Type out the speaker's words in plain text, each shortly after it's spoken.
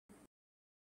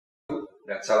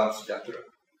dan salam sejahtera.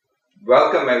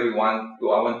 Welcome everyone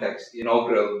to Awantec's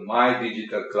inaugural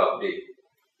MyDigital CloudDay.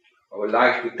 I would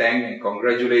like to thank and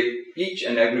congratulate each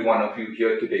and every one of you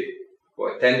here today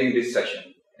for attending this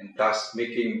session and thus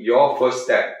making your first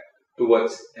step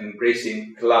towards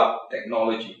embracing cloud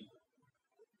technology.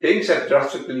 Things have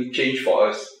drastically changed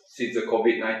for us since the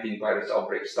COVID-19 virus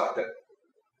outbreak started.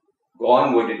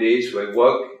 Gone were the days where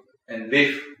work and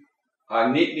live are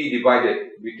neatly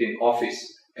divided between office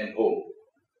and home.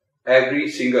 Every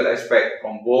single aspect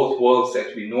from both worlds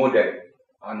as we know them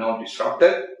are now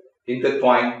disrupted,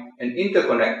 intertwined, and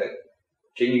interconnected,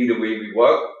 changing the way we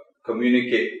work,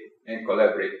 communicate, and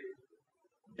collaborate.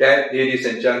 That, ladies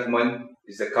and gentlemen,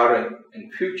 is the current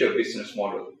and future business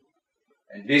model.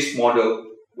 And this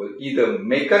model will either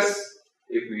make us,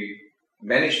 if we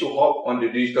manage to hop on the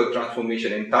digital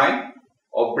transformation in time,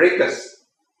 or break us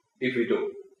if we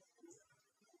don't.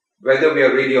 Whether we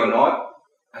are ready or not,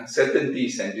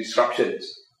 uncertainties and disruptions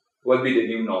will be the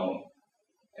new normal.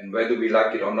 And whether we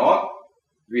like it or not,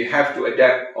 we have to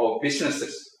adapt our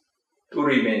businesses to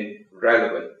remain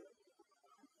relevant.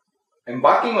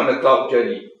 Embarking on a cloud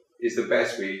journey is the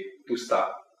best way to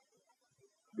start.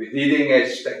 With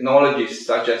leading-edge technologies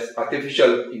such as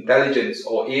artificial intelligence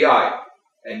or AI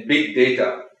and big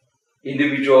data,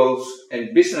 individuals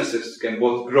and businesses can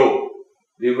both grow,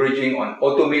 leveraging on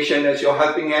automation as your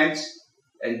helping hands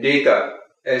and data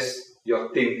as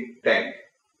your think tank.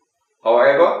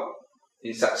 However,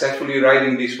 in successfully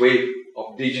riding this wave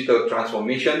of digital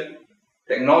transformation,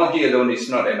 technology alone is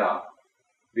not enough,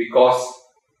 because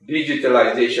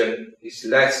digitalization is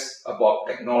less about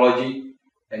technology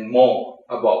and more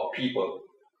about people.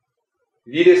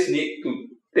 Leaders need to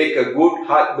take a good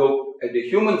hard look at the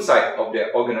human side of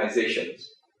their organizations,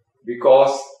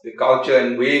 because the culture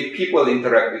and way people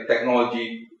interact with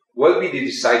technology will be the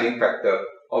deciding factor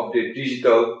of the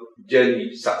digital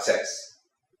journey success.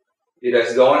 It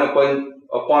has dawned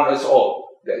upon us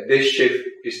all that this shift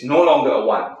is no longer a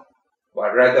want,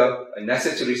 but rather a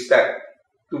necessary step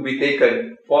to be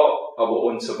taken for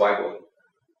our own survival.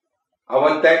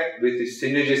 Awantec, with its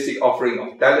synergistic offering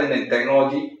of talent and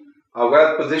technology, are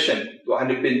well positioned to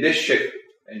underpin this shift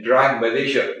and drive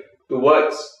Malaysia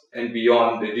towards and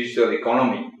beyond the digital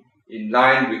economy in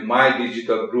line with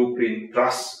MyDigital blueprint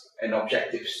trusts and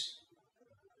objectives.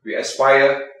 We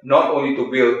aspire not only to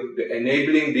build the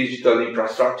enabling digital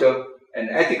infrastructure and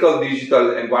ethical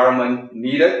digital environment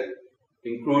needed,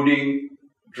 including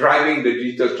driving the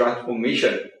digital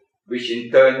transformation, which in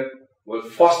turn will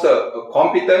foster a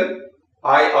competent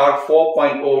IR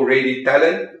 4.0 ready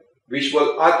talent, which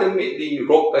will ultimately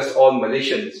rope us all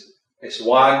Malaysians as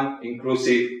one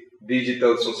inclusive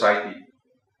digital society.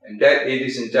 And that,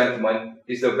 ladies and gentlemen,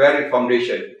 is the very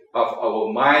foundation of our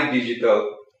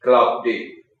MyDigital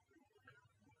CloudDay.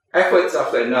 Efforts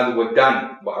after another were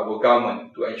done by our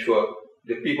government to ensure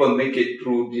the people make it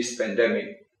through this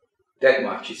pandemic. That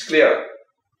much is clear.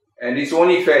 And it's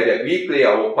only fair that we play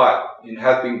our part in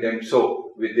helping them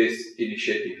so with this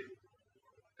initiative.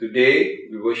 Today,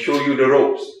 we will show you the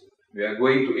ropes. We are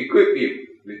going to equip you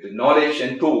with the knowledge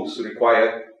and tools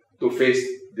required to face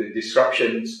the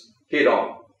disruptions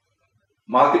head-on.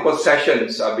 Multiple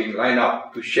sessions are being lined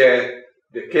up to share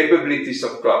the capabilities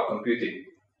of cloud computing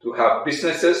to help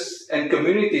businesses and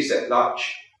communities at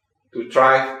large to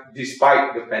thrive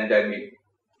despite the pandemic,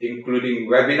 including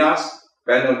webinars,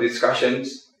 panel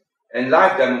discussions, and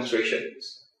live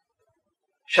demonstrations.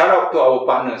 Shout out to our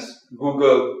partners,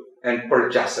 Google and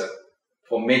Perjasa,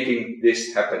 for making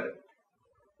this happen.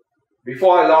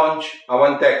 Before I launch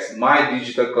Awantec's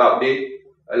MyDigital CloudDay,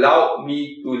 allow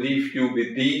me to leave you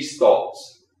with these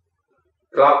thoughts.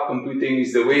 Cloud computing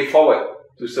is the way forward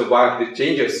to survive the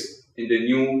changes in the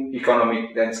new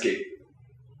economic landscape.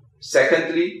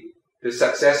 Secondly, the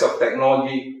success of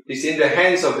technology is in the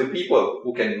hands of the people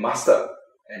who can master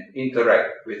and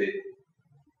interact with it.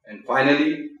 And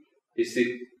finally,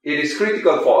 it is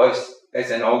critical for us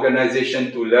as an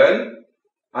organization to learn,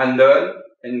 unlearn,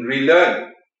 and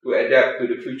relearn to adapt to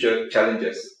the future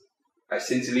challenges. I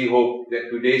sincerely hope that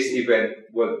today's event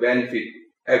will benefit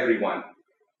everyone.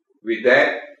 With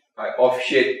that, I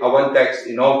officiate Awantec's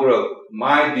inaugural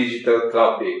MyDigital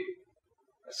CloudDay.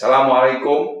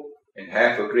 Assalamualaikum and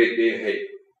have a great day ahead.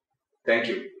 Thank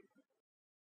you.